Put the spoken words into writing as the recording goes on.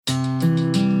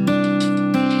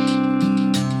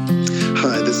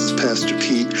Pastor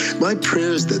Pete. My prayer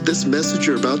is that this message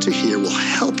you're about to hear will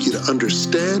help you to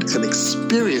understand and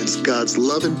experience God's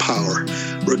love and power,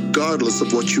 regardless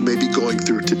of what you may be going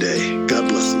through today. God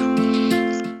bless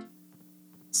you.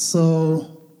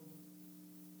 So,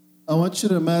 I want you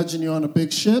to imagine you're on a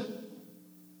big ship,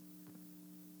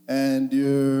 and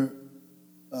you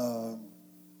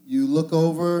look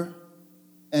over,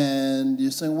 and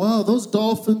you're saying, wow, those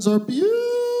dolphins are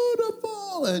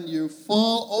beautiful, and you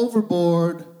fall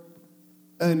overboard,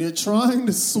 and you're trying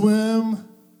to swim,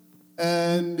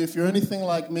 and if you're anything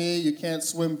like me, you can't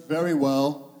swim very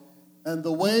well, and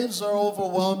the waves are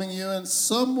overwhelming you, and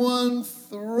someone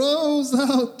throws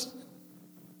out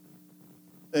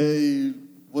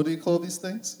what do you call these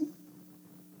things?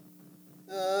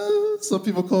 Some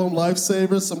people call them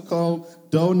lifesavers, some call them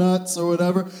donuts or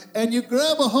whatever. And you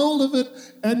grab a hold of it,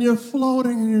 and you're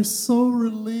floating, and you're so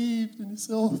relieved. And you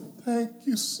say, oh, thank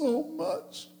you so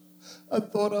much. I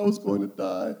thought I was going to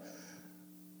die.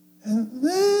 And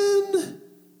then,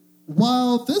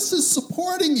 while this is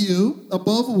supporting you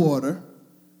above water,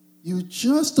 you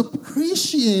just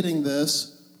appreciating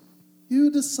this,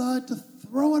 you decide to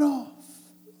throw it off.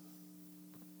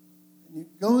 And you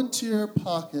go into your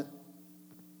pocket,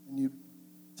 and you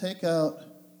take out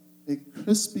a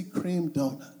Krispy Kreme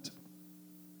donut.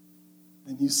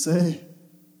 And you say,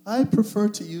 I prefer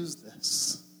to use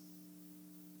this.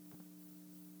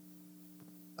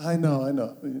 I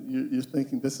know. You're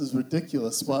thinking, this is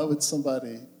ridiculous. Why would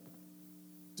somebody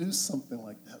do something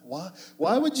like that?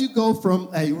 Why would you go from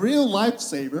a real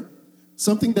lifesaver,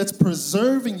 something that's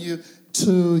preserving you,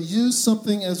 to use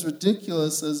something as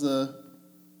ridiculous as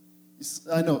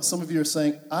I know some of you are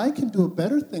saying, I can do a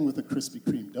better thing with a Krispy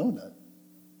Kreme donut.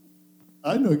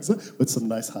 I know exactly, with some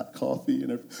nice hot coffee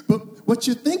and everything. But what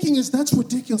you're thinking is, that's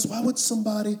ridiculous. Why would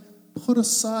somebody put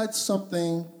aside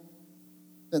something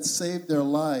that saved their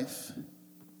life?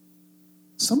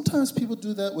 Sometimes people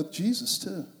do that with Jesus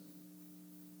too.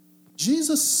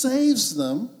 Jesus saves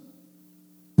them,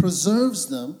 preserves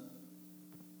them,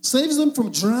 saves them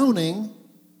from drowning,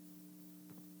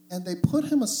 and they put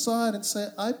him aside and say,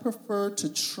 I prefer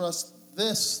to trust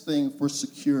this thing for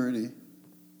security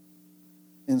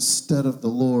instead of the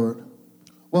Lord.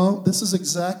 Well, this is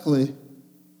exactly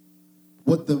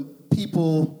what the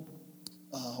people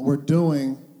were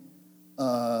doing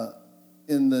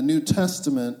in the New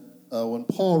Testament when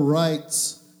Paul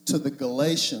writes to the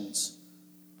Galatians.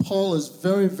 Paul is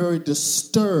very, very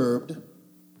disturbed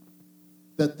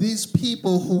that these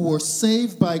people who were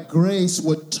saved by grace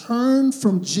would turn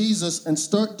from Jesus and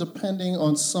start depending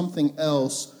on something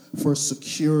else for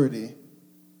security.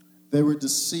 They were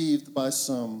deceived by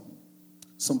some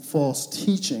false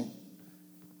teaching.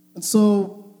 And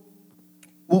so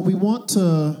what we want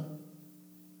to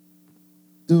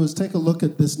do is take a look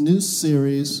at this new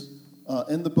series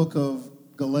in the book of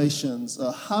Galatians,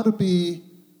 How to Be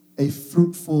a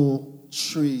Fruitful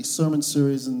Tree, sermon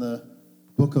series in the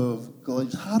book of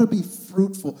Galatians, how to be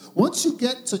fruitful. Once you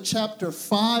get to chapter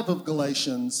 5 of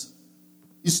Galatians,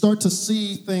 you start to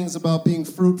see things about being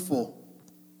fruitful.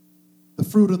 The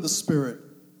fruit of the Spirit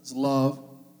is love.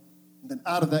 And then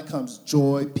out of that comes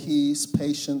joy, peace,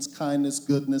 patience, kindness,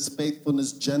 goodness,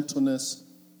 faithfulness, gentleness,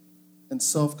 and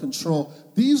self-control.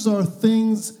 These are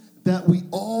things that we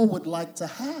all would like to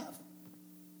have.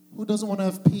 Who doesn't want to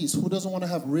have peace? Who doesn't want to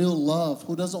have real love?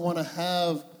 Who doesn't want to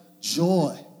have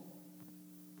joy?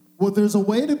 Well, there's a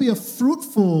way to be a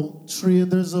fruitful tree,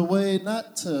 and there's a way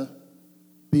not to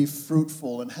be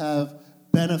fruitful and have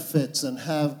benefits and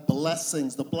have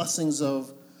blessings, the blessings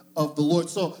of the Lord.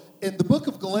 So in the book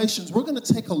of Galatians, we're going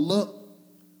to take a look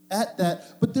at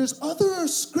that. But there's other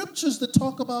scriptures that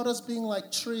talk about us being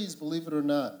like trees, believe it or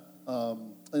not.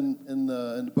 In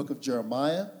the book of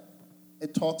Jeremiah,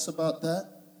 it talks about that.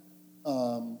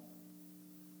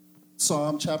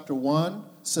 Psalm chapter 1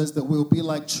 says that we'll be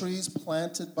like trees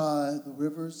planted by the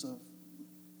rivers of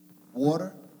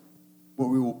water, where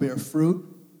we will bear fruit.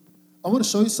 I want to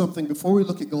show you something before we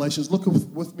look at Galatians. Look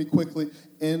with me quickly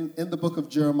in the book of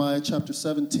Jeremiah chapter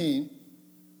 17,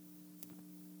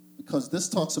 because this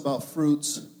talks about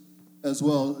fruits as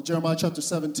well. Jeremiah chapter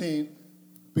 17,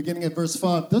 beginning at verse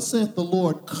 5. Thus saith the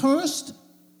Lord, cursed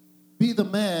be the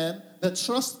man that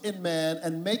trusts in man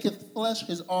and maketh flesh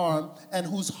his arm, and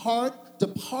whose heart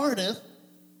departeth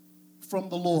from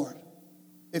the Lord.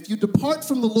 If you depart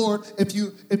from the Lord, if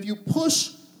you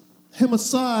push him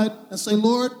aside and say,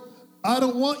 Lord, I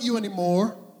don't want you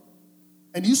anymore,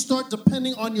 and you start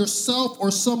depending on yourself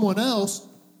or someone else,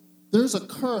 there's a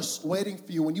curse waiting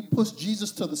for you. When you push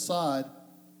Jesus to the side,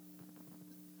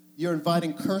 you're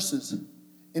inviting curses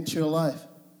into your life.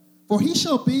 For he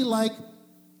shall be like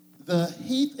the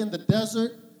heath in the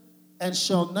desert, and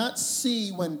shall not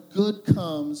see when good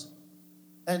comes,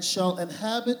 and shall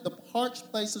inhabit the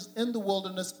parched places in the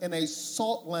wilderness in a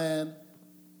salt land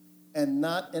and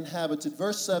not inhabited.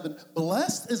 Verse 7,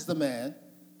 blessed is the man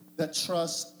that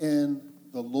trusts in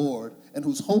the Lord and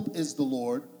whose hope is the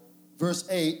Lord. Verse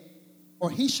 8, for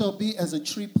he shall be as a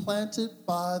tree planted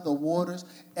by the waters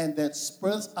and that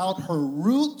spreads out her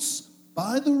roots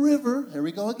by the river. Here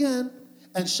we go again.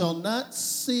 And shall not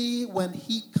see when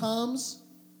heat comes,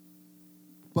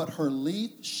 but her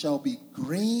leaf shall be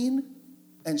green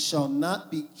and shall not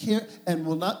be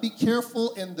will not be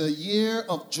careful in the year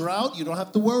of drought. You don't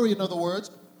have to worry, in other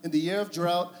words. In the year of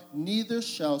drought, neither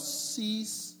shall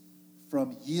cease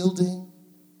from yielding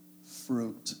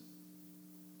fruit.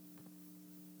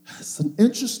 It's an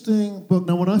interesting book.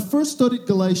 Now, when I first studied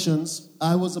Galatians,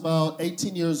 I was about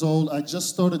 18 years old. I just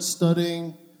started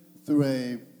studying through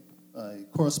a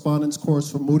correspondence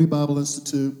course from Moody Bible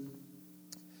Institute.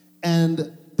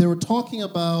 And they were talking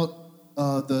about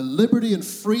the liberty and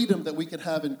freedom that we could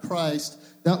have in Christ.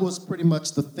 That was pretty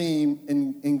much the theme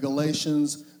in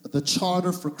Galatians, the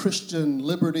charter for Christian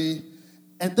liberty.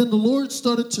 And then the Lord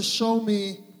started to show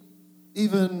me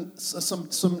even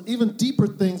some even deeper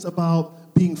things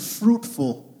about being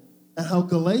fruitful and how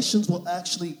Galatians will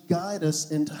actually guide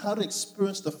us into how to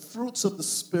experience the fruits of the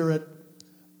Spirit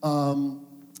in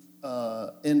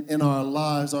our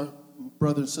lives. Our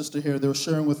brother and sister here, they were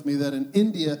sharing with me that in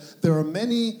India, there are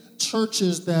many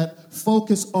churches that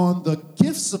focus on the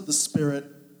gifts of the Spirit,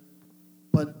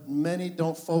 but many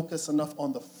don't focus enough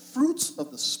on the fruits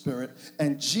of the Spirit.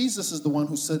 And Jesus is the one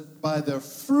who said, by their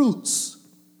fruits,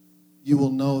 you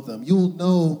will know them. You will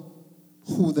know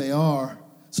who they are.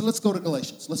 So let's go to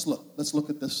Galatians. Let's look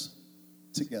at this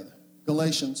together.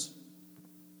 Galatians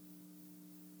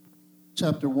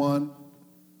chapter 1.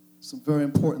 Some very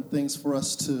important things for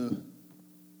us to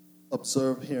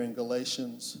observe here in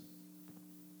Galatians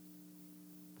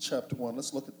chapter 1.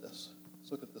 Let's look at this.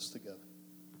 Let's look at this together.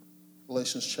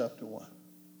 Galatians chapter 1.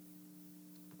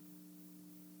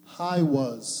 How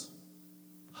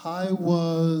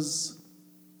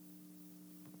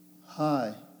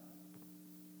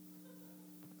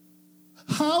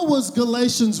was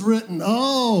Galatians written?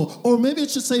 Oh, or maybe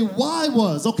it should say why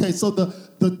was. Okay, so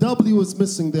the W is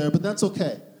missing there, but that's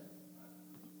okay.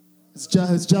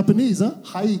 It's Japanese, huh?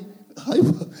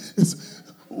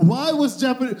 Why was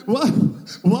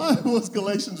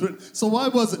Galatians written? So why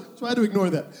was it? Try to ignore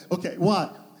that. Okay, why?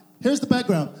 Here's the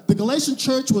background. The Galatian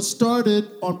church was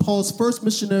started on Paul's first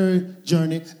missionary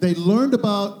journey. They learned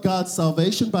about God's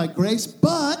salvation by grace,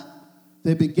 but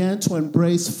they began to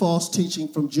embrace false teaching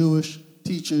from Jewish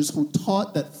teachers who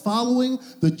taught that following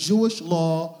the Jewish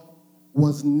law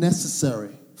was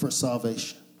necessary for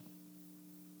salvation.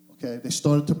 Okay, they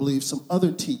started to believe some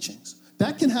other teachings.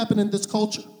 That can happen in this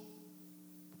culture.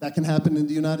 That can happen in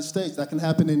the United States. That can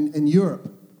happen in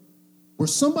Europe, where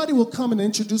somebody will come and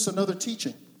introduce another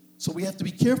teaching. So we have to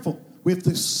be careful. We have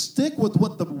to stick with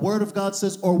what the Word of God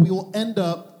says, or we will end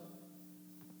up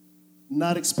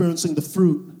not experiencing the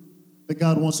fruit that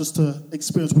God wants us to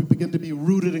experience. We begin to be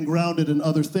rooted and grounded in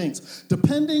other things.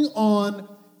 Depending on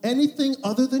anything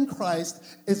other than Christ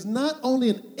is not only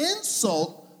an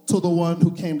insult to the one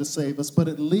who came to save us, but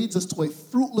it leads us to a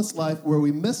fruitless life where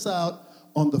we miss out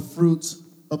on the fruits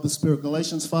of the Spirit.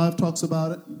 Galatians 5 talks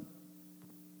about it.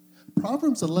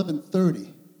 Proverbs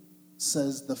 11:30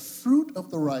 says, the fruit of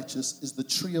the righteous is the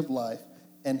tree of life,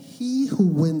 and he who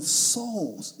wins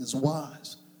souls is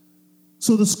wise.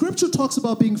 So the scripture talks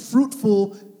about being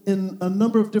fruitful in a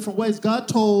number of different ways. God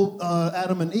told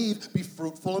Adam and Eve, be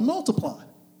fruitful and multiply.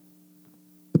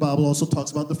 The Bible also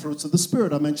talks about the fruits of the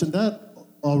Spirit. I mentioned that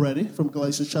already from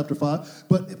Galatians chapter 5.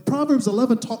 But Proverbs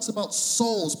 11 talks about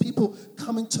souls, people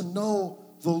coming to know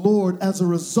the Lord as a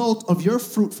result of your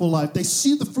fruitful life. They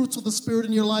see the fruits of the Spirit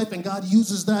in your life, and God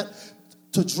uses that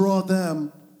to draw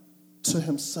them to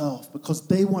himself because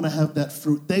they want to have that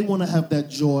fruit. They want to have that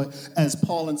joy, as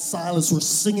Paul and Silas were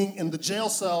singing in the jail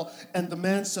cell, and the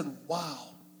man said, wow,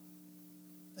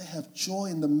 they have joy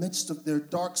in the midst of their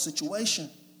dark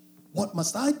situation. What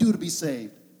must I do to be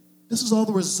saved? This is all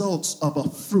the results of a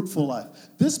fruitful life.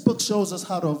 This book shows us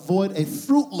how to avoid a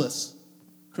fruitless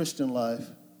Christian life.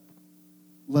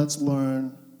 Let's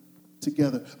learn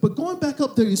together. But going back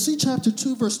up there, you see chapter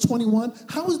 2, verse 21.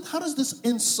 How does this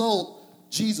insult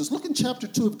Jesus? Look in chapter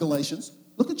 2 of Galatians.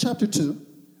 Look at chapter 2,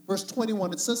 verse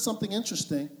 21. It says something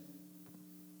interesting.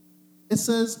 It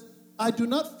says, I do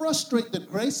not frustrate the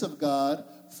grace of God,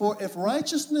 for if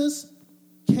righteousness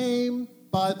came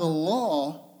by the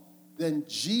law, then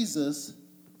Jesus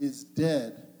is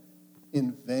dead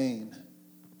in vain.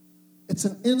 It's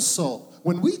an insult.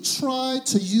 When we try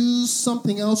to use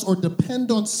something else or depend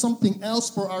on something else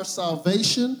for our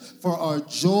salvation, for our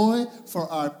joy, for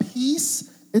our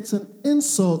peace, it's an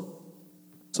insult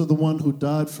to the one who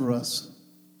died for us.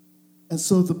 And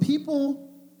so the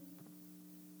people,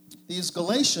 these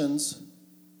Galatians,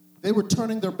 they were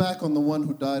turning their back on the one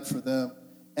who died for them,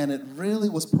 and it really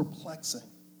was perplexing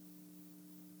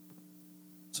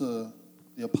to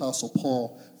the Apostle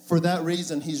Paul. For that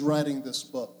reason, he's writing this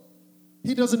book.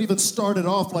 He doesn't even start it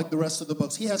off like the rest of the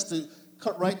books. He has to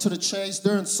cut right to the chase.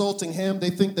 They're insulting him.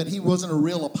 They think that he wasn't a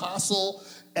real apostle,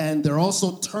 and they're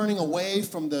also turning away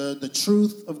from the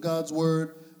truth of God's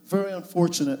word. Very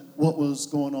unfortunate what was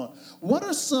going on. What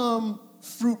are some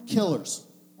fruit killers?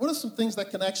 What are some things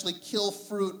that can actually kill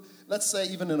fruit, let's say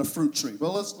even in a fruit tree?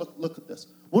 Well, let's look at this.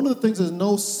 One of the things is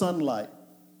no sunlight.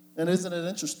 And isn't it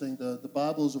interesting? The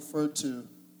Bible is referred to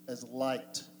as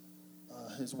light.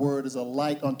 His word is a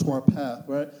light unto our path,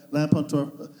 right? Lamp unto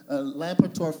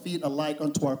our feet, a light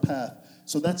unto our path.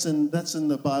 So that's in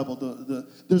the Bible.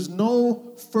 There's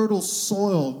no fertile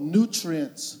soil,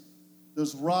 nutrients.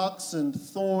 There's rocks and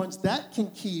thorns. That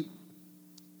can keep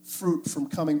fruit from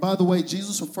coming. By the way,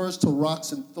 Jesus refers to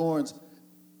rocks and thorns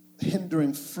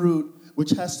hindering fruit,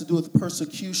 which has to do with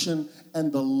persecution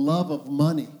and the love of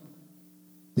money.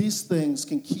 These things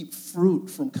can keep fruit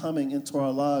from coming into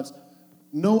our lives.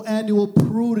 No annual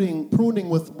pruning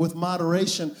with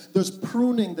moderation. There's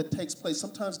pruning that takes place.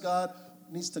 Sometimes God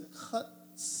needs to cut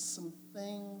some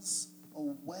things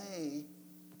away.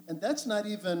 And that's not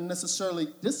even necessarily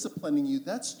disciplining you.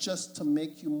 That's just to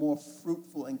make you more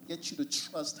fruitful and get you to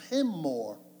trust him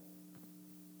more.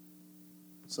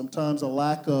 Sometimes a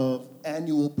lack of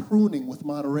annual pruning with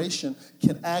moderation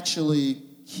can actually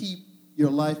keep your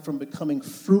life from becoming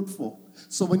fruitful.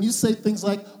 So when you say things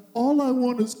like, all I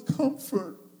want is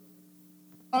comfort,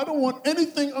 I don't want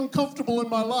anything uncomfortable in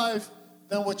my life,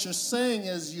 then what you're saying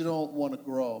is you don't want to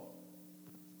grow.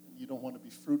 You don't want to be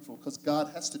fruitful, because God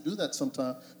has to do that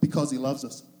sometimes because he loves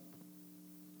us.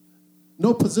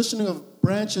 No positioning of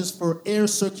branches for air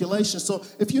circulation. So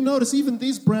if you notice, even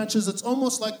these branches, it's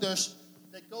almost like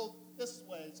they go this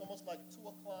way. It's almost like 2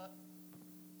 o'clock,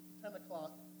 10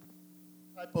 o'clock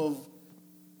type of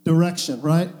direction,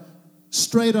 right?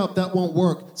 Straight up, that won't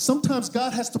work. Sometimes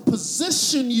God has to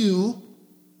position you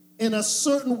in a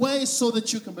certain way so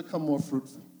that you can become more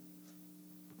fruitful.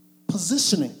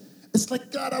 Positioning. It's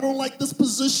like, God, I don't like this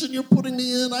position you're putting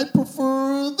me in. I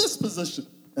prefer this position.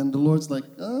 And the Lord's like,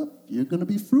 you're going to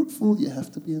be fruitful. You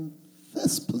have to be in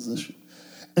this position.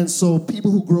 And so people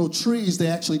who grow trees, they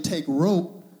actually take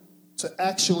rope to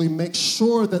actually make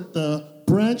sure that the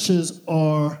branches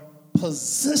are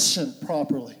positioned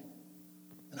properly.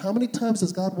 And how many times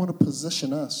does God want to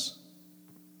position us?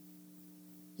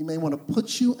 He may want to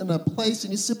put you in a place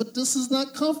and you say, but this is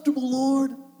not comfortable,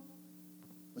 Lord.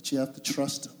 But you have to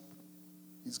trust him.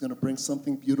 He's going to bring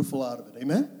something beautiful out of it.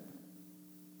 Amen?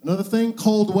 Another thing,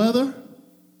 cold weather.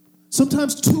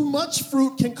 Sometimes too much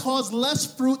fruit can cause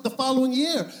less fruit the following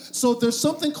year. So there's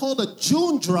something called a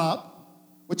June drop,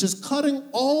 which is cutting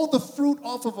all the fruit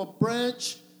off of a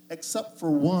branch except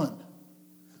for one.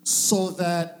 So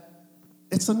that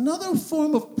it's another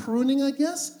form of pruning, I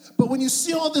guess. But when you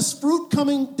see all this fruit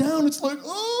coming down, it's like,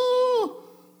 oh,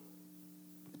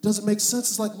 it doesn't make sense.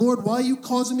 It's like, Lord, why are you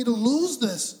causing me to lose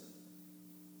this?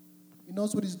 He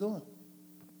knows what he's doing.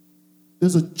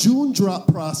 There's a June drop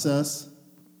process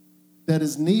that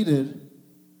is needed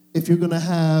if you're going to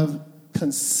have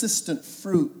consistent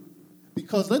fruit.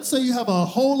 Because let's say you have a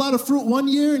whole lot of fruit one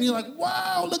year and you're like,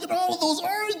 wow, look at all of those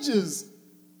oranges.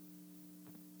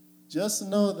 Just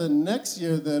know that next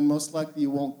year, then, most likely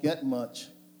you won't get much.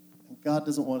 And God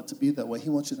doesn't want it to be that way. He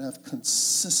wants you to have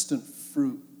consistent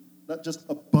fruit, not just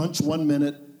a bunch 1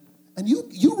 minute. And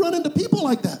you run into people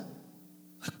like that.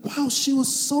 Like, wow, she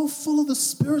was so full of the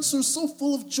Spirit, so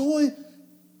full of joy.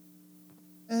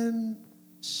 And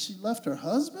she left her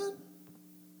husband?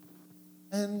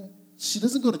 And she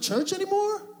doesn't go to church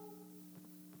anymore?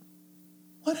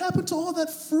 What happened to all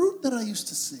that fruit that I used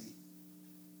to see?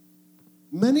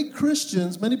 Many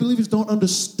Christians, many believers don't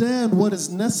understand what is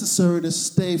necessary to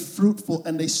stay fruitful,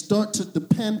 and they start to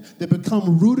depend, they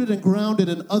become rooted and grounded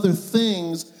in other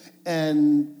things,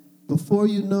 and before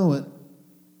you know it,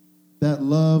 that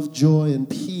love, joy, and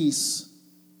peace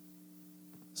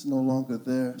is no longer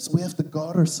there. So we have to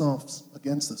guard ourselves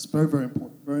against this. Very, very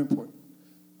important. Very important.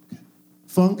 Okay.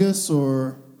 Fungus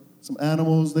or some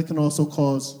animals, they can also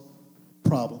cause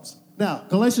problems. Now,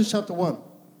 Galatians chapter 1,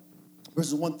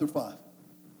 verses 1 through 5.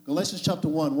 Galatians chapter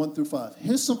 1, 1 through 5.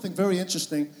 Here's something very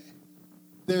interesting.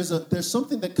 There's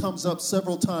something that comes up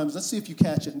several times. Let's see if you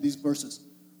catch it in these verses.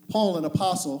 Paul, an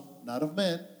apostle, not of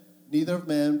men, neither of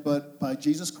man, but by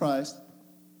Jesus Christ,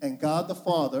 and God the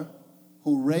Father,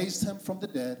 who raised him from the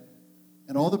dead,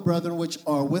 and all the brethren which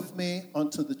are with me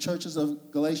unto the churches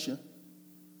of Galatia,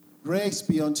 grace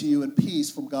be unto you and peace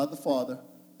from God the Father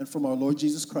and from our Lord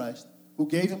Jesus Christ, who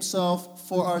gave himself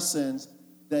for our sins,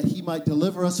 that he might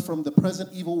deliver us from the present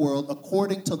evil world,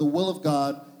 according to the will of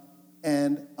God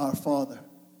and our Father,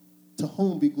 to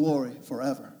whom be glory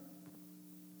forever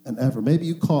and ever. Maybe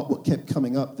you caught what kept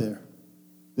coming up there.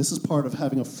 This is part of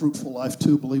having a fruitful life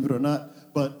too, believe it or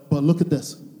not. But look at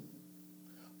this.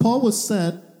 Paul was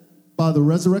sent by the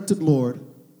resurrected Lord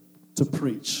to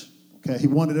preach. Okay, he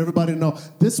wanted everybody to know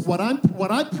this. What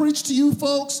I preach to you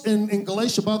folks in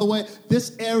Galatia. By the way,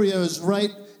 this area is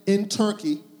right in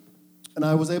Turkey, and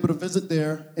I was able to visit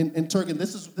there in Turkey.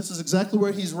 This is exactly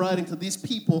where he's writing to these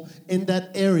people in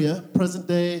that area, present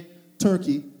day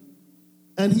Turkey.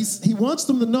 And he wants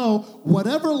them to know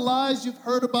whatever lies you've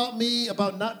heard about me,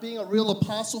 about not being a real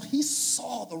apostle, he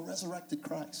saw the resurrected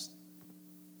Christ.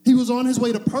 He was on his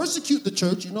way to persecute the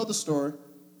church, you know the story,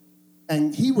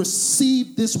 and he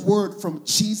received this word from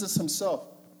Jesus himself.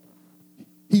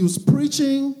 He was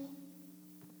preaching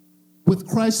with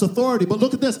Christ's authority, but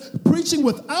look at this. Preaching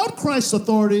without Christ's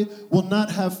authority will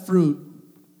not have fruit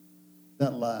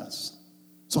that lasts.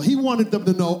 So he wanted them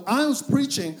to know, I was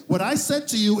preaching. What I said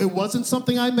to you, it wasn't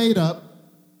something I made up.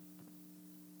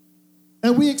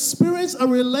 And we experience a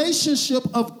relationship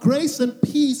of grace and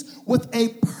peace with a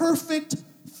perfect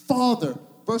Father.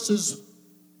 Verses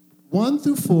 1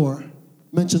 through 4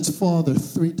 mentions Father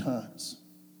 3 times.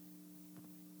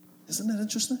 Isn't that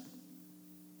interesting?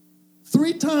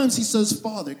 3 times he says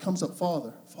Father. It comes up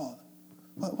Father, Father.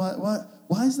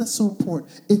 Why is that so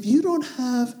important? If you don't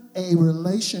have a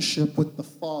relationship with the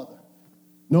Father,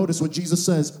 notice what Jesus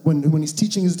says when he's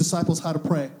teaching his disciples how to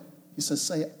pray. He says,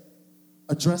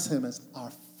 address him as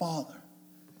our Father.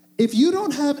 If you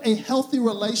don't have a healthy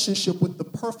relationship with the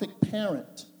perfect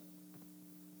parent,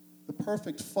 the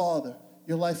perfect Father,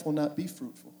 your life will not be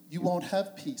fruitful. You won't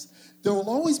have peace. There will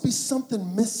always be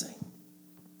something missing.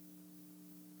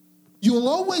 You will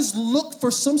always look for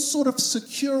some sort of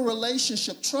secure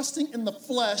relationship, trusting in the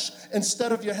flesh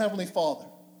instead of your Heavenly Father.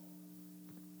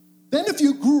 Then if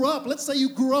you grew up, let's say you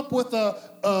grew up with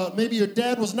maybe your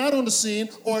dad was not on the scene,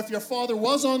 or if your father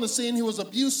was on the scene, he was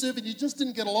abusive and you just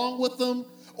didn't get along with them,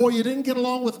 or you didn't get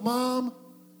along with mom,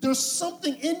 there's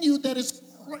something in you that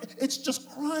it's just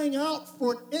crying out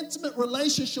for an intimate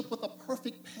relationship with a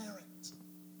perfect parent.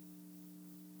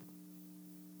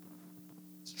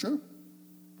 It's true.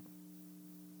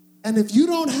 And if you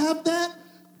don't have that,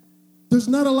 there's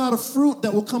not a lot of fruit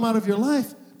that will come out of your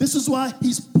life. This is why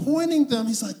he's pointing them.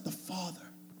 He's like, the Father.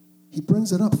 He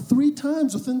brings it up 3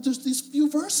 times within just these few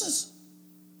verses.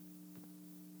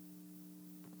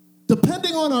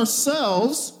 Depending on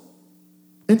ourselves,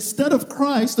 instead of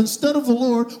Christ, instead of the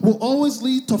Lord, will always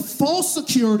lead to false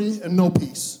security and no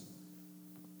peace.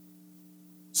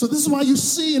 So this is why you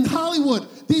see in Hollywood,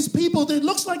 these people, it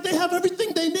looks like they have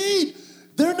everything they need.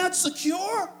 They're not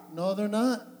secure. No, they're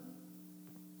not.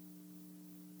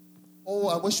 Oh,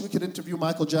 I wish we could interview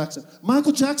Michael Jackson.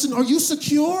 Michael Jackson, are you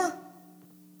secure?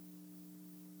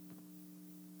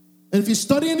 And if you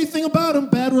study anything about him,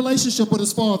 bad relationship with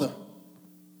his father.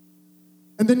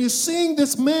 And then you're seeing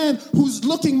this man who's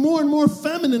looking more and more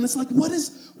feminine. It's like,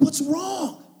 what's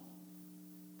wrong?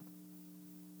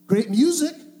 Great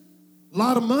music, a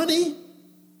lot of money,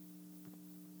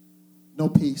 no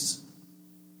peace.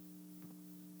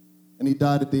 And he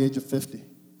died at the age of 50.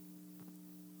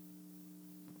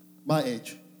 My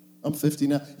age. I'm 50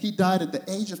 now. He died at the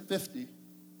age of 50.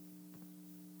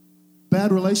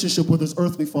 Bad relationship with his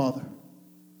earthly father.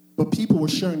 But people were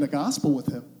sharing the gospel with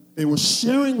him. They were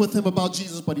sharing with him about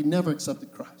Jesus, but he never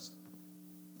accepted Christ.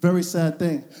 Very sad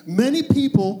thing. Many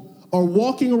people are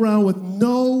walking around with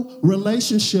no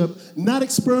relationship, not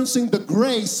experiencing the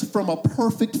grace from a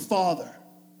perfect Father.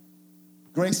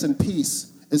 Grace and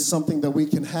peace is something that we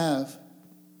can have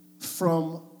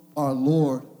from our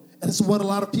Lord. And it's what a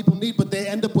lot of people need, but they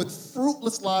end up with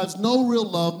fruitless lives, no real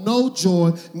love, no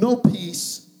joy, no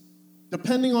peace,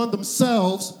 depending on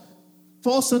themselves,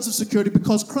 false sense of security.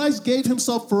 Because Christ gave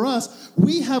himself for us,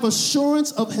 we have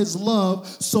assurance of his love,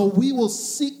 so we will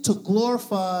seek to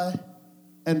glorify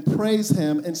and praise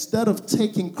him instead of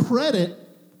taking credit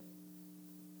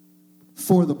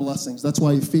for the blessings. That's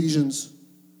why Ephesians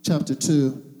chapter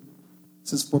 2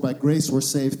 says, for by grace we're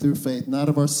saved through faith, not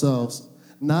of ourselves,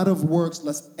 not of works,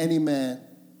 lest any man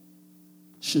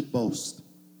should boast.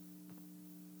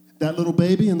 That little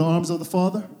baby in the arms of the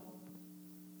Father,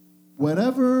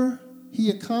 whatever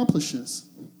he accomplishes,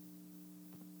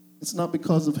 It's not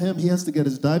because of him. He has to get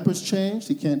his diapers changed.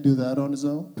 He can't do that on his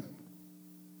own.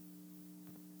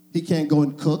 He can't go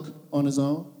and cook on his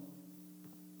own.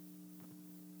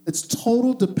 It's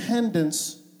total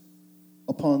dependence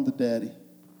upon the daddy.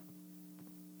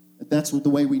 And that's the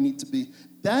way we need to be.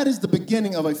 That is the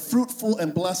beginning of a fruitful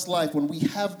and blessed life, when we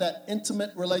have that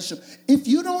intimate relationship. If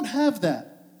you don't have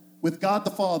that with God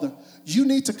the Father, you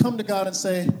need to come to God and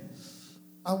say,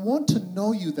 I want to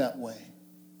know you that way.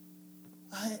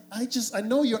 I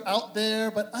know you're out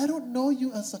there, but I don't know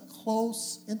you as a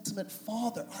close, intimate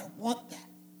father. I want that.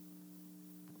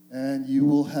 And you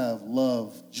will have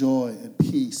love, joy, and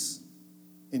peace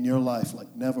in your life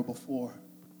like never before.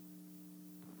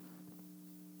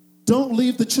 Don't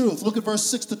leave the truth. Look at verse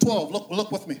 6 to 12.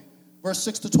 Look with me. Verse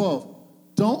 6 to 12.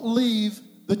 Don't leave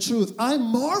the truth. I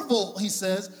marvel, he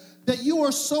says, that you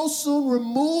are so soon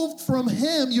removed from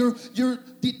him. You're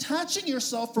detaching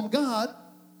yourself from God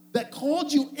that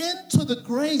called you into the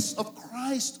grace of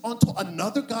Christ onto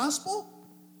another gospel.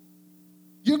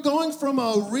 You're going from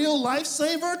a real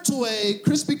lifesaver to a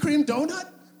Krispy Kreme donut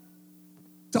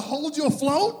to hold you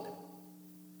afloat?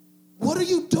 What are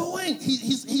you doing?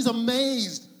 He's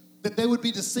amazed that they would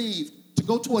be deceived to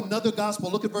go to another gospel.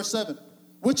 Look at verse 7,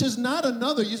 which is not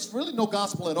another. It's really no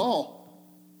gospel at all.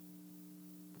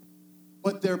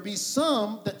 But there be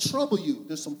some that trouble you.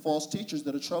 There's some false teachers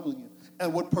that are troubling you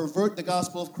and would pervert the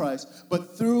gospel of Christ.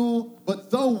 But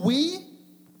though we,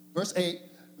 verse 8,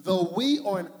 though we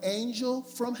or an angel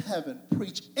from heaven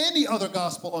preach any other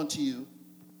gospel unto you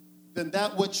than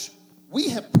that which we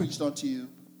have preached unto you,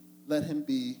 let him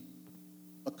be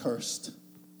accursed.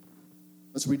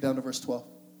 Let's read down to verse 12.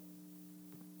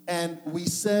 And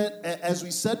as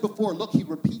we said before, look, he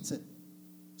repeats it.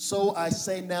 So I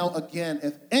say now again,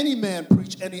 if any man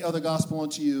preach any other gospel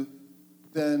unto you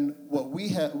than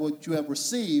what you have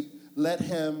received, let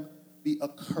him be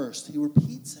accursed. He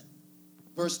repeats it.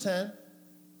 Verse 10.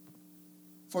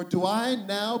 For do I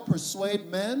now persuade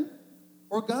men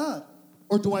or God?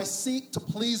 Or do I seek to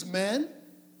please men?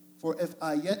 For if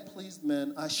I yet pleased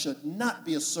men, I should not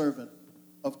be a servant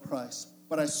of Christ.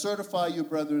 But I certify you,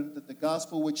 brethren, that the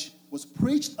gospel which was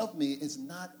preached of me is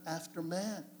not after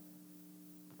man.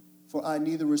 For I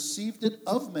neither received it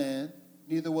of man,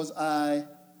 neither was I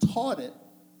taught it,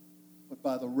 but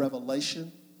by the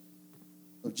revelation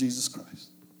of Jesus Christ.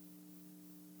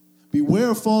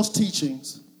 Beware of false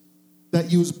teachings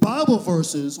that use Bible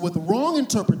verses with wrong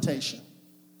interpretation.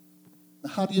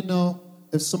 Now, how do you know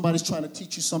if somebody's trying to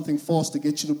teach you something false to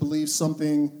get you to believe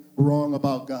something wrong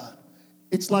about God?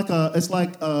 It's like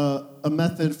a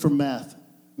method for math.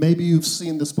 Maybe you've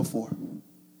seen this before.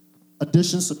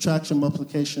 Addition, subtraction,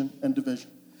 multiplication, and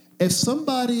division. If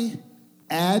somebody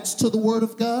adds to the word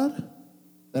of God,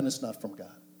 then it's not from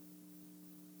God.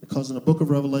 Because in the book of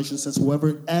Revelation it says,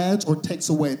 whoever adds or takes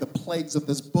away, the plagues of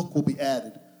this book will be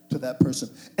added to that person.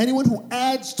 Anyone who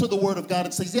adds to the word of God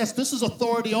and says, yes, this is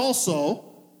authority also,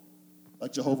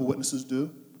 like Jehovah's Witnesses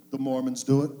do, the Mormons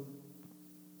do it,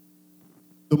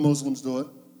 the Muslims do it.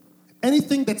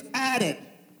 Anything that's added,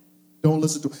 don't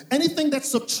listen to it. Anything that's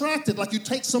subtracted, like you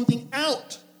take something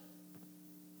out.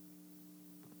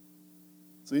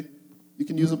 See? You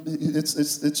can use it.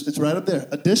 It's right up there.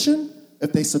 Addition,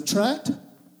 if they subtract.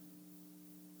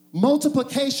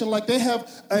 Multiplication, like they have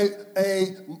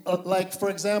like for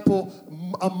example,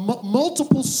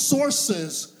 multiple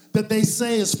sources that they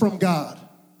say is from God.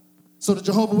 So the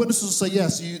Jehovah's Witnesses will say,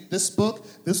 yes, this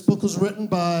book was written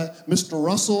by Mr.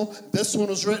 Russell, this one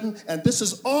was written, and this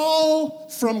is all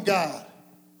from God.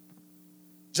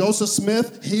 Joseph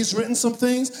Smith, he's written some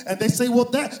things, and they say,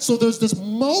 so there's this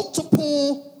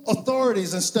multiple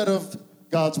authorities instead of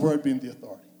God's word being the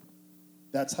authority.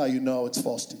 That's how you know it's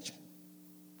false teaching.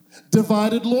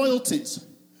 Divided loyalties.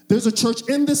 There's a church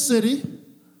in this city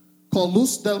called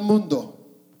Luz del Mundo.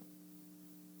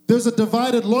 There's a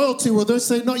divided loyalty where they're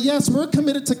saying, no, yes, we're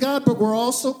committed to God, but we're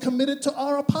also committed to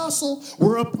our apostle.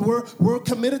 We're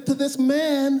committed to this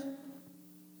man.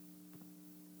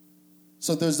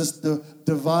 So there's this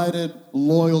divided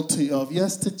loyalty of,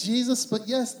 yes, to Jesus, but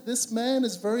yes, this man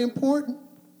is very important.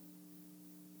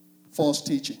 False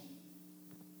teaching.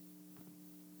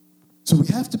 So we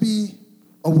have to be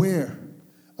aware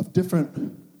of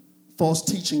different false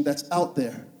teaching that's out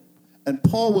there. And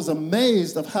Paul was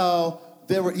amazed of how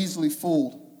they were easily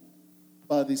fooled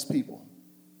by these people,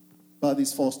 by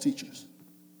these false teachers.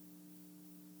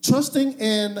 Trusting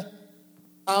in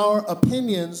our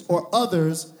opinions or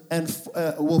others and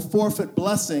will forfeit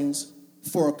blessings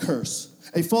for a curse.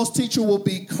 A false teacher will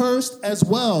be cursed as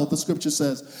well, the scripture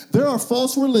says. There are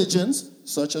false religions,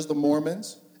 such as the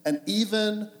Mormons, and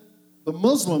even The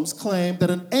Muslims claim that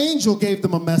an angel gave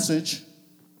them a message,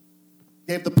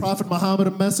 gave the Prophet Muhammad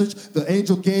a message, the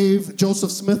angel gave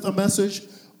Joseph Smith a message,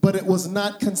 but it was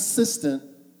not consistent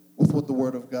with what the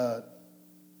Word of God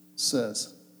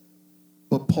says.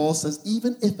 But Paul says,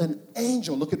 even if an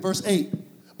angel, look at verse 8,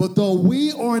 but though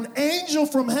we or an angel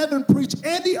from heaven preach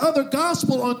any other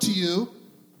gospel unto you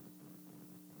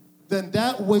than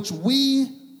that which we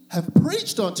have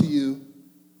preached unto you,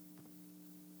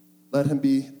 let him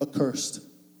be accursed.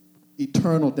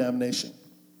 Eternal damnation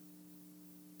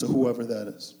to whoever that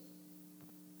is.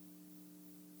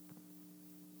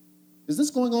 Is this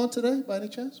going on today by any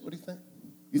chance? What do you think?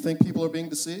 You think people are being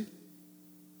deceived?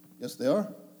 Yes, they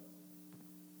are.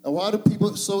 And why do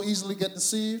people so easily get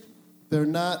deceived? They're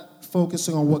not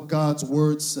focusing on what God's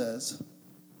word says.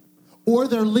 Or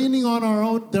they're leaning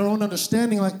on their own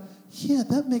understanding, like, yeah,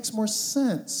 that makes more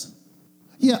sense.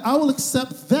 Yeah, I will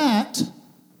accept that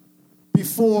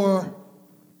before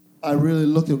I really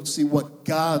look at see what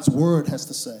God's word has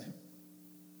to say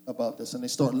about this. And they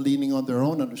start leaning on their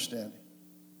own understanding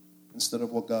instead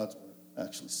of what God's word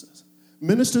actually says.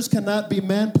 Ministers cannot be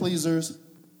man-pleasers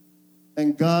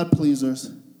and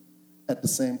God-pleasers at the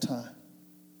same time.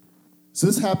 So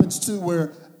this happens too,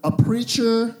 where a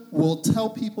preacher will tell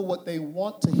people what they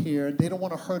want to hear, and they don't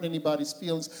want to hurt anybody's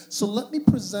feelings. So let me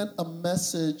present a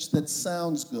message that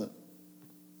sounds good.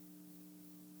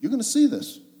 You're going to see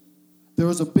this. There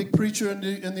was a big preacher in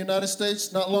the United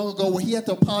States not long ago where he had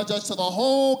to apologize to the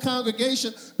whole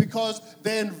congregation because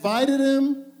they invited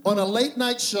him on a late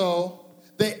night show.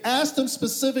 They asked him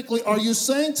specifically, are you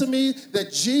saying to me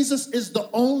that Jesus is the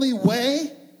only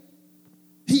way?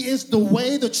 He is the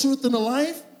way, the truth, and the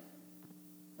life?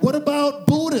 What about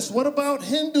Buddhists? What about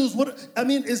Hindus?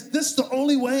 Is this the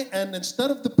only way? And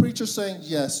instead of the preacher saying,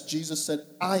 yes, Jesus said,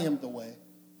 I am the way,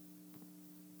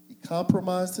 he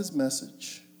compromised his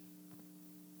message.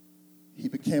 He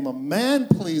became a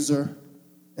man-pleaser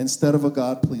instead of a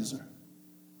God-pleaser.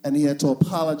 And he had to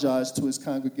apologize to his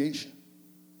congregation.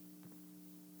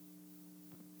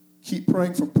 Keep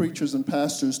praying for preachers and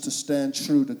pastors to stand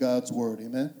true to God's word.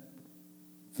 Amen?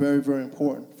 Very, very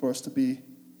important for us to be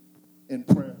in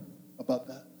prayer about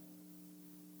that.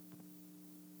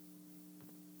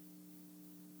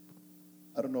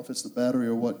 I don't know if it's the battery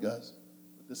or what, guys,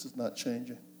 but this is not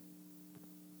changing.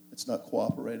 It's not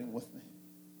cooperating with me.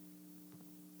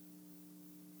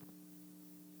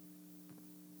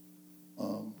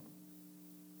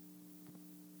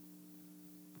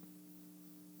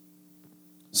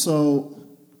 So,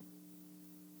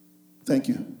 thank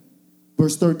you.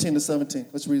 Verse 13 to 17.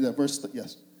 Let's read that.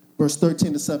 Verse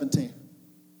 13 to 17.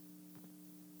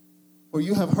 For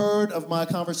you have heard of my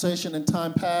conversation in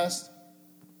time past.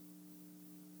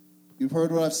 You've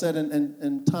heard what I've said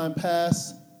in time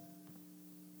past.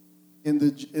 In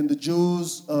the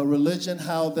Jews' religion,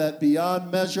 how that beyond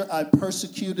measure I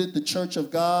persecuted the church of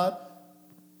God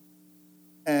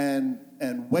and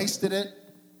wasted it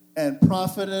and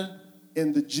profited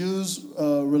in the Jews'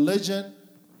 religion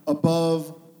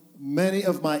above many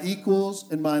of my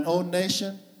equals in mine own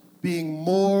nation, being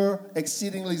more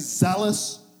exceedingly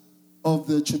zealous of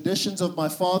the traditions of my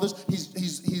fathers.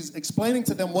 He's explaining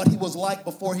to them what he was like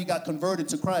before he got converted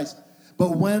to Christ.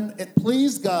 But when it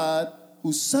pleased God,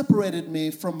 who separated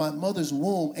me from my mother's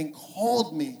womb and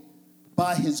called me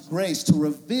by his grace to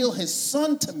reveal his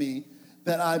son to me,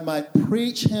 that I might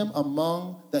preach him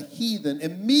among the heathen.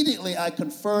 Immediately I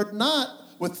conferred not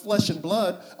with flesh and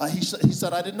blood. He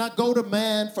said, I did not go to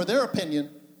man for their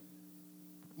opinion.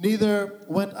 Neither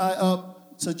went I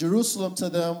up to Jerusalem to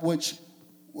them which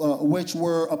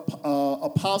were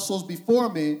apostles before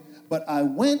me, but I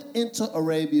went into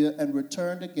Arabia and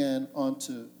returned again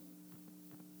unto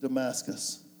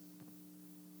Damascus.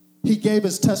 He gave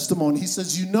his testimony. He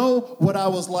says, you know what I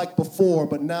was like before,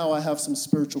 but now I have some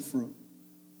spiritual fruit.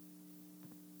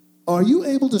 Are you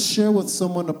able to share with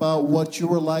someone about what you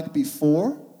were like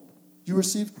before you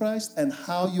received Christ and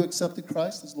how you accepted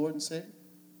Christ as Lord and Savior?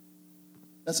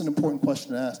 That's an important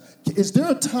question to ask. Is there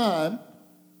a time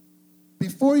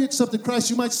before you accepted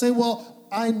Christ you might say, well,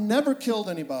 I never killed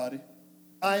anybody.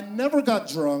 I never got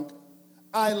drunk.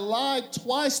 I lied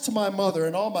twice to my mother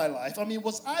in all my life.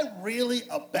 Was I really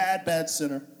a bad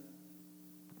sinner?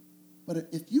 But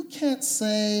if you can't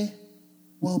say,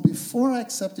 well, before I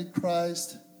accepted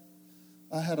Christ,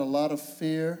 I had a lot of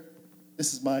fear.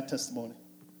 This is my testimony.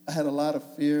 I had a lot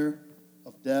of fear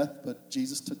of death, but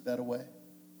Jesus took that away.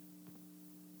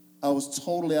 I was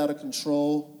totally out of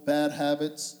control, bad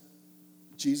habits.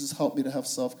 Jesus helped me to have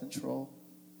self-control.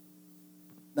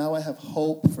 Now I have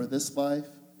hope for this life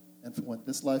and for when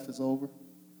this life is over.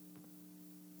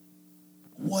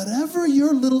 whatever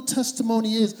your little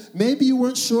testimony is, maybe you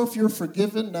weren't sure if you're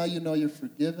forgiven. Now you know you're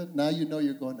forgiven. Now you know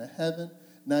you're going to heaven.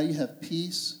 Now you have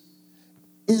peace.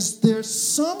 Is there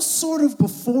some sort of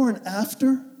before and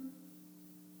after?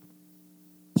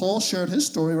 Paul shared his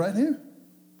story right here.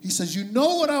 He says, you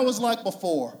know what I was like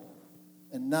before,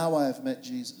 and now I have met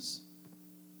Jesus.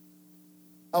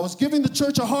 I was giving the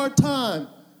church a hard time.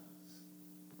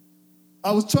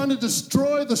 I was trying to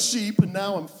destroy the sheep, and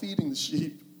now I'm feeding the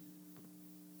sheep.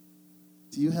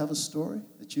 Do you have a story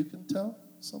that you can tell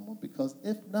someone? Because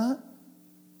if not,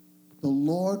 the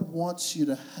Lord wants you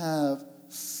to have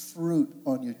fruit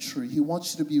on your tree. He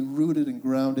wants you to be rooted and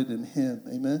grounded in Him.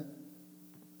 Amen?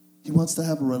 He wants to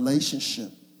have a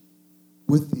relationship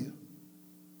with you.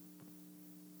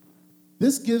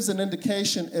 This gives an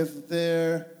indication if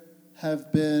there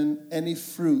have been any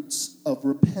fruits of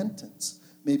repentance.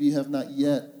 Maybe you have not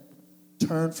yet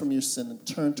turned from your sin and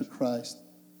turned to Christ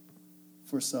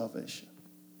for salvation.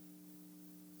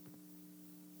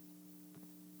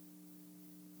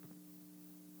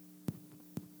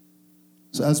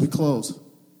 So as we close,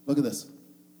 look at this.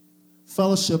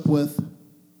 Fellowship with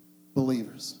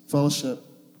believers. Fellowship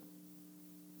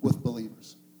with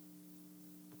believers.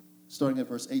 Starting at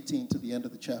verse 18 to the end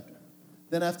of the chapter.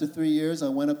 Then after 3 years, I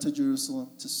went up to Jerusalem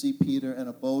to see Peter and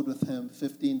abode with him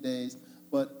 15 days.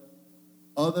 But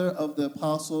other of the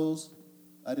apostles,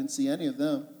 I didn't see any of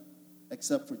them,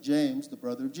 except for James, the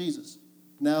brother of Jesus.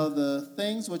 Now the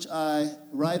things which I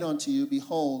write unto you,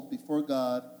 behold, before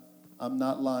God, I'm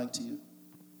not lying to you.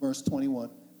 Verse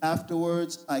 21.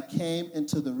 Afterwards, I came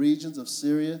into the regions of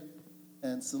Syria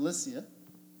and Cilicia,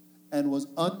 and was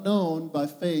unknown by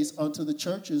face unto the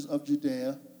churches of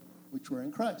Judea, which were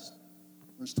in Christ.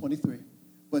 Verse 23.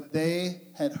 But they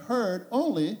had heard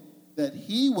only that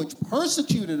he which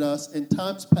persecuted us in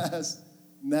times past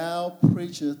now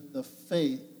preacheth the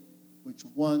faith which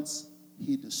once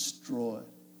he destroyed.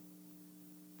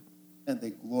 And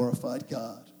they glorified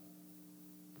God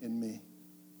in me.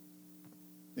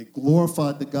 They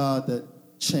glorified the God that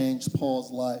changed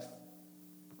Paul's life.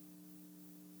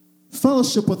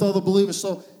 Fellowship with other believers.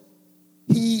 So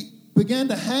he began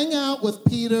to hang out with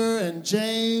Peter and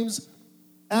James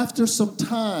after some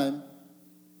time.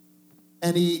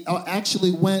 And he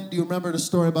actually went, do you remember the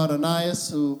story about Ananias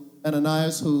who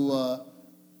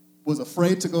was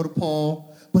afraid to go to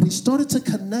Paul? But he started to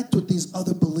connect with these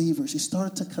other believers. He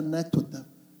started to connect with them.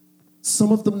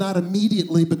 Some of them not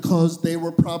immediately because they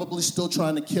were probably still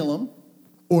trying to kill him.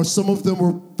 Or some of them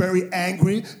were very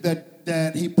angry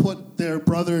that he put their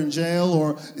brother in jail,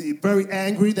 or very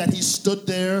angry that he stood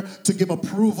there to give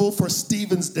approval for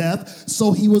Stephen's death.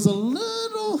 So he was a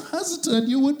little hesitant,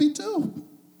 you would be too.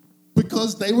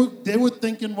 Because they were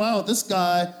thinking, wow, this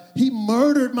guy, he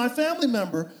murdered my family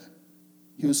member.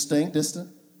 He was staying distant.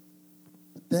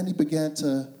 But then he began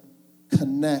to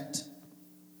connect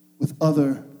with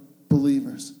other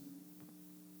believers.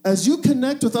 As you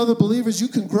connect with other believers, you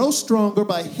can grow stronger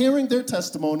by hearing their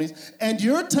testimonies, and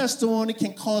your testimony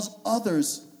can cause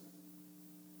others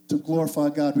to glorify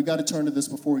God. We got to turn to this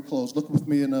before we close. Look with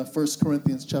me in 1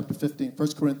 Corinthians chapter 15.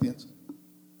 1 Corinthians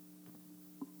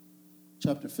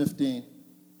chapter 15.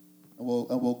 And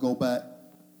we'll go back.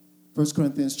 1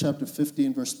 Corinthians chapter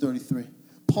 15, verse 33.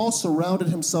 Paul surrounded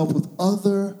himself with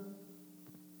other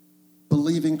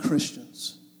believing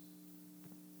Christians.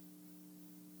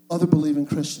 Other believing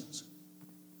Christians.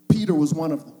 Peter was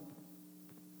one of them.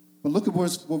 But look at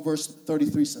what verse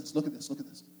 33 says. Look at this. Look at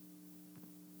this.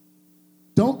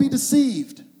 Don't be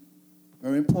deceived.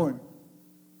 Very important.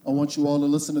 I want you all to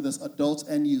listen to this, adults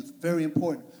and youth. Very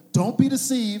important. Don't be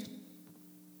deceived.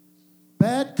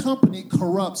 Bad company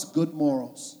corrupts good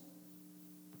morals.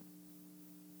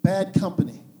 Bad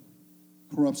company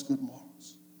corrupts good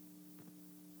morals.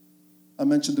 I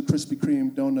mentioned the Krispy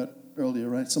Kreme donut earlier,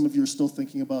 right? Some of you are still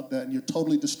thinking about that, and you're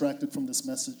totally distracted from this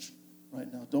message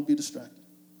right now. Don't be distracted.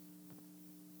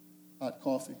 Hot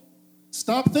coffee.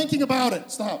 Stop thinking about it.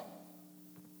 Stop.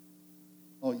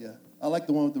 Oh, yeah. I like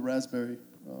the one with the raspberry.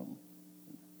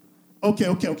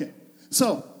 Okay.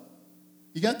 So,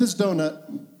 you got this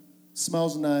donut.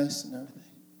 Smells nice and everything.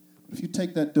 But if you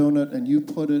take that donut and you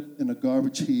put it in a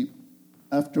garbage heap,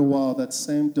 after a while, that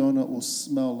same donut will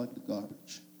smell like the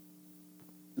garbage.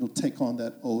 It'll take on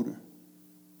that odor.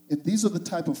 If these are the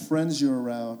type of friends you're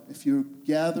around, if you're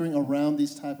gathering around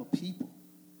these type of people,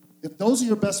 if those are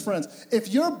your best friends, if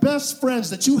your best friends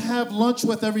that you have lunch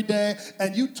with every day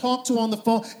and you talk to on the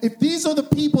phone, if these are the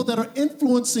people that are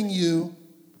influencing you,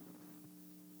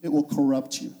 it will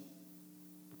corrupt you.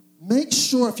 Make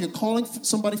sure if you're calling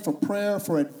somebody for prayer,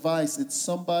 for advice, it's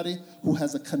somebody who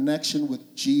has a connection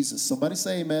with Jesus. Somebody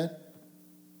say amen.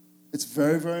 It's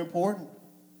very, very important.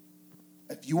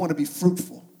 If you want to be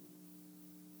fruitful.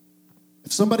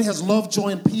 If somebody has love, joy,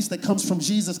 and peace that comes from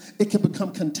Jesus, it can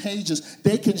become contagious.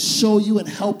 They can show you and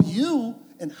help you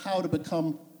in how to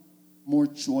become more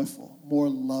joyful, more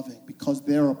loving, because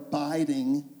they're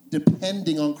abiding,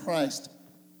 depending on Christ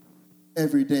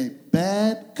every day.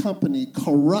 Bad company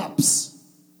corrupts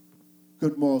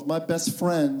good morals. My best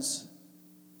friends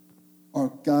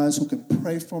are guys who can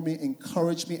pray for me,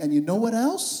 encourage me, and you know what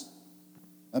else?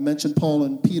 I mentioned Paul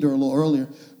and Peter a little earlier.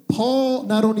 Paul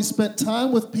not only spent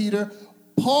time with Peter,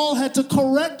 Paul had to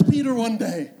correct Peter one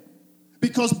day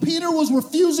because Peter was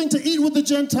refusing to eat with the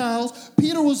Gentiles.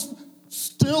 Peter was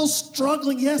still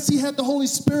struggling. Yes, he had the Holy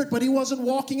Spirit, but he wasn't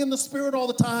walking in the Spirit all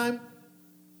the time.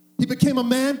 He became a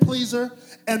man pleaser,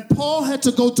 and Paul had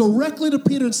to go directly to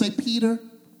Peter and say, Peter,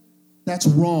 that's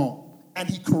wrong. And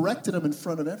he corrected him in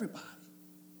front of everybody.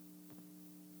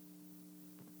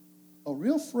 A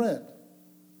real friend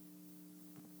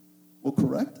will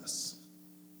correct us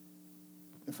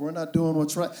if we're not doing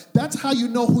what's right. That's how you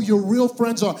know who your real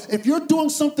friends are. If you're doing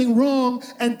something wrong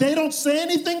and they don't say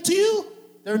anything to you,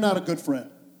 they're not a good friend.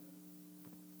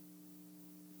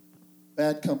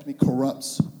 Bad company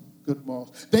corrupts good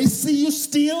morals. They see you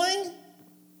stealing,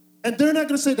 and they're not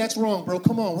going to say, that's wrong, bro.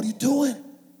 Come on, what are you doing?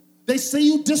 They see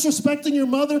you disrespecting your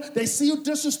mother. They see you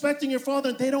disrespecting your father,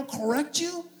 and they don't correct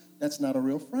you. That's not a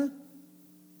real friend.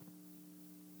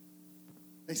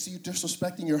 They see you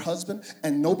disrespecting your husband,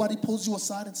 and nobody pulls you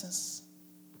aside and says,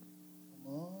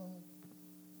 come on.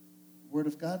 The Word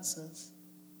of God says.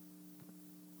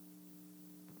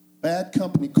 Bad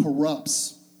company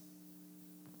corrupts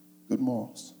good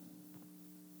morals.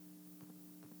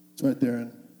 It's right there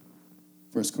in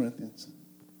 1 Corinthians.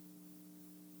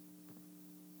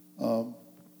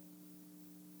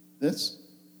 This is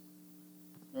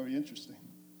very interesting.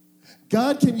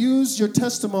 God can use your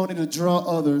testimony to draw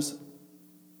others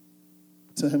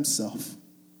to himself.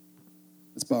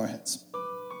 Let's bow our heads.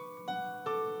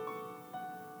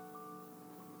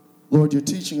 Lord, you're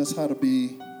teaching us how to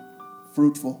be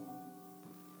fruitful.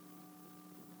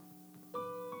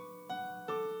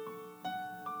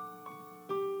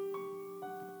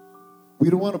 We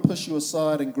don't want to push you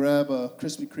aside and grab a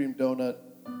Krispy Kreme donut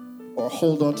or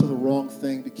hold on to the wrong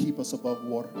thing to keep us above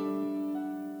water.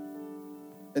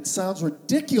 It sounds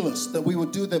ridiculous that we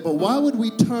would do that, but why would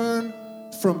we turn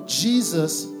from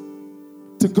Jesus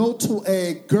to go to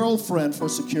a girlfriend for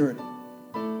security?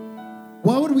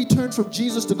 Why would we turn from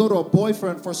Jesus to go to a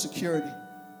boyfriend for security?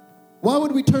 Why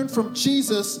would we turn from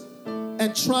Jesus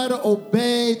and try to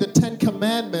obey the 10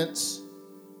 Commandments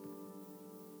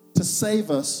to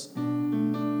save us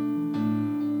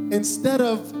instead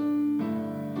of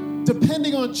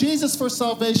depending on Jesus for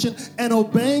salvation and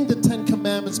obeying the 10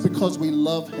 Commandments because we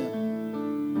love him?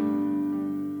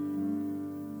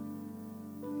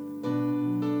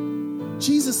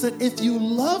 Jesus said, if you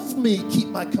love me, keep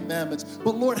my commandments.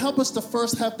 But Lord, help us to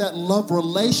first have that love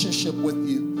relationship with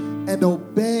you and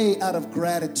obey out of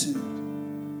gratitude,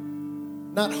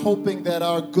 not hoping that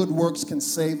our good works can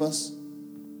save us.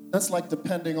 That's like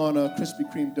depending on a Krispy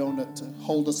Kreme donut to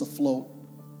hold us afloat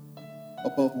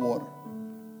above water.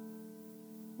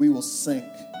 We will sink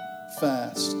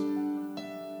fast.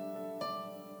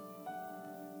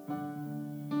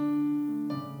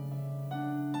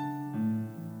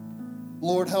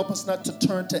 Lord, help us not to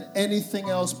turn to anything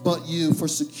else but you for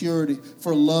security,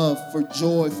 for love, for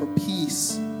joy, for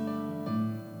peace.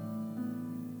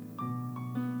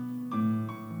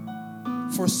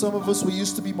 For some of us, we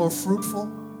used to be more fruitful.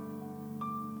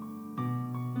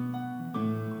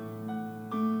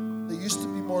 There used to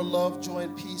be more love, joy,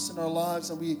 and peace in our lives,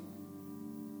 and we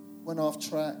went off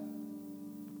track.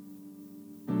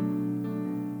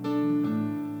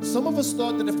 Some of us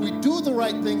thought that if we do the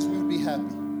right things, we would be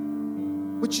happy.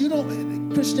 But you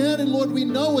don't, Christianity, Lord, we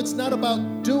know it's not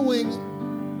about doing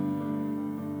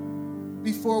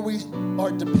before we are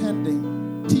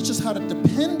depending. Teach us how to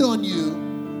depend on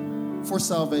you for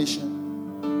salvation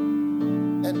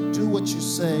and do what you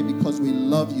say because we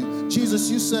love you.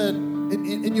 Jesus, you said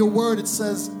in your word, it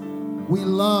says, we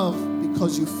love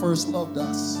because you first loved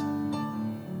us.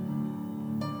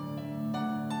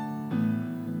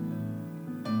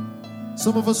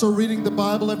 Some of us are reading the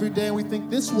Bible every day and we think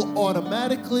this will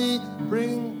automatically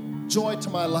bring joy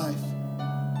to my life.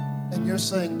 And you're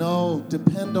saying, no,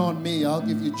 depend on me. I'll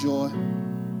give you joy.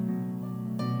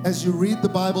 As you read the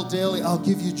Bible daily, I'll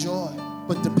give you joy.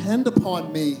 But depend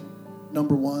upon me,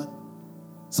 number one.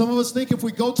 Some of us think if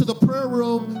we go to the prayer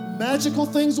room, magical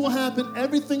things will happen.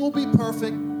 Everything will be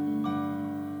perfect.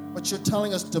 But you're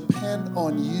telling us depend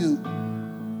on you.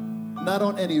 Not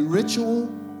on any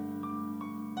ritual.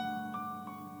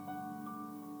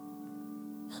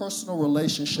 personal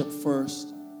relationship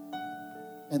first,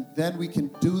 and then we can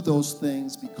do those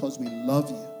things because we love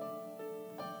you.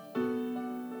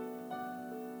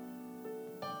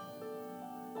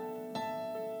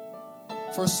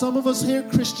 For some of us here,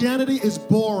 Christianity is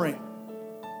boring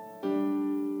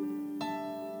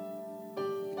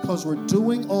because we're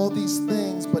doing all these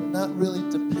things but not really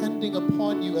depending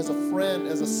upon you as a friend,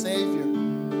 as a savior.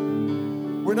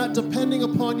 We're not depending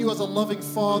upon you as a loving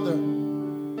father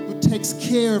who takes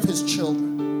care of his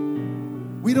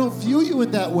children. We don't view you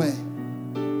in that way.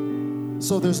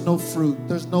 So there's no fruit,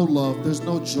 there's no love, there's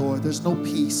no joy, there's no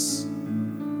peace.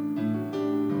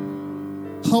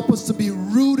 Help us to be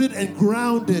rooted and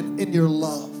grounded in your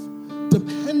love,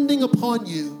 depending upon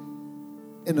you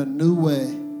in a new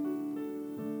way.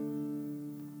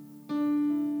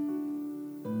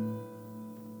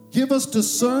 Give us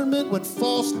discernment when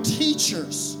false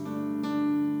teachers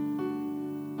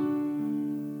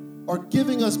are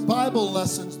giving us Bible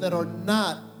lessons that are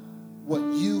not what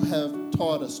you have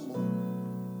taught us, Lord.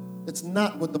 It's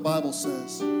not what the Bible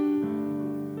says. And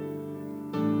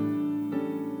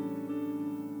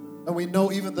we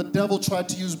know even the devil tried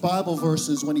to use Bible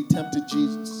verses when he tempted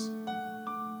Jesus.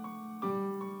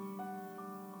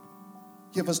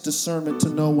 Give us discernment to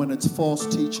know when it's false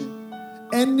teaching.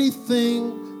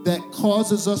 Anything that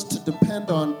causes us to depend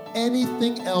on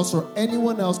anything else or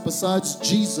anyone else besides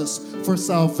Jesus for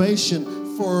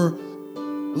salvation, for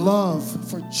love,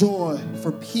 for joy,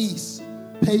 for peace,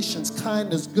 patience,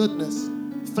 kindness, goodness,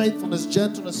 faithfulness,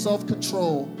 gentleness,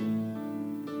 self-control.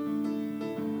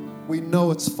 We know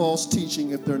it's false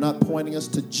teaching if they're not pointing us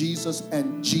to Jesus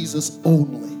and Jesus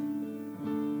only.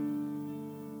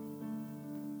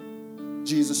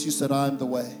 Jesus, you said, I am the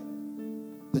way,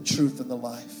 the truth, and the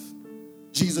life.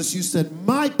 Jesus, you said,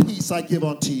 my peace I give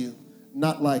unto you,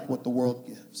 not like what the world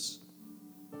gives.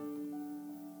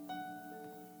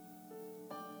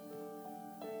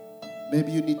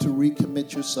 Maybe you need to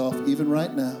recommit yourself, even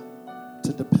right now,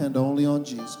 to depend only on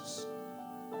Jesus.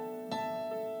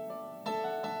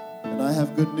 And I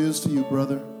have good news for you,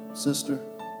 brother, sister.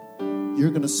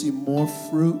 You're going to see more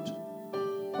fruit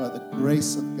by the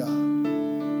grace of God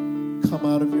come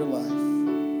out of your life.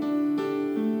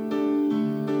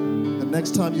 The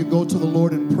next time you go to the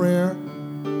Lord in prayer,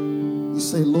 you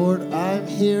say, Lord, I'm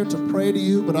here to pray to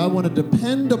you, but I want to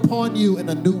depend upon you in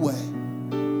a new way.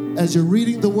 As you're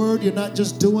reading the word, you're not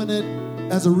just doing it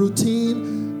as a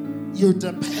routine. You're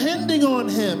depending on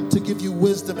him to give you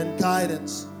wisdom and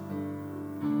guidance.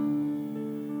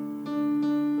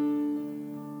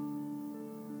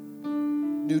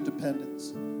 New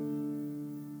dependence.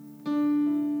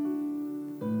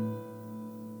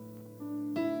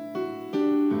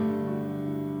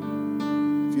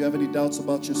 If you have any doubts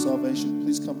about your salvation,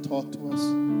 please come talk to us.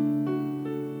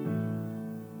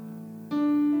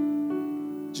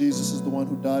 Jesus is the one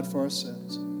who died for our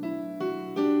sins.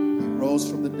 He rose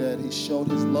from the dead. He showed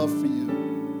his love for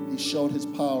you. He showed his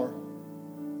power.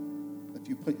 If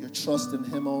you put your trust in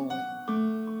him only,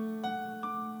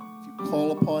 if you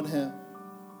call upon him,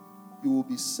 you will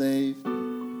be saved.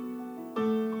 And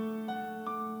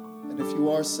if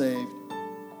you are saved,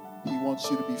 he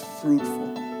wants you to be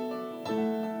fruitful.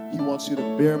 He wants you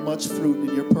to bear much fruit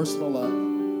in your personal life.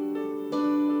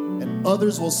 And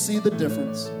others will see the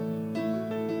difference.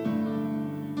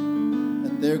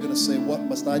 And they're going to say, what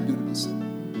must I do to be saved?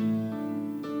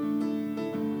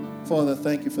 Father,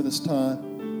 thank you for this time.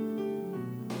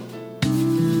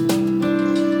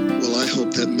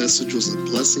 That message was a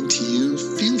blessing to you.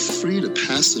 Feel free to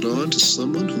pass it on to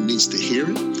someone who needs to hear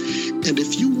it. And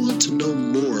if you want to know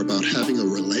more about having a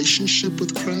relationship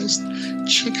with Christ,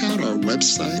 check out our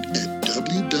website at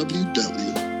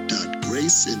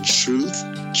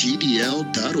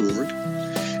www.graceinTruthGDL.org.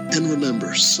 And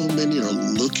remember, so many are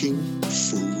looking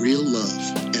for real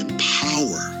love and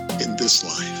power in this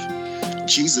life.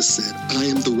 Jesus said, I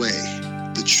am the way,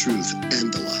 the truth,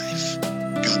 and the life.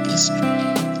 God bless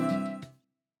you.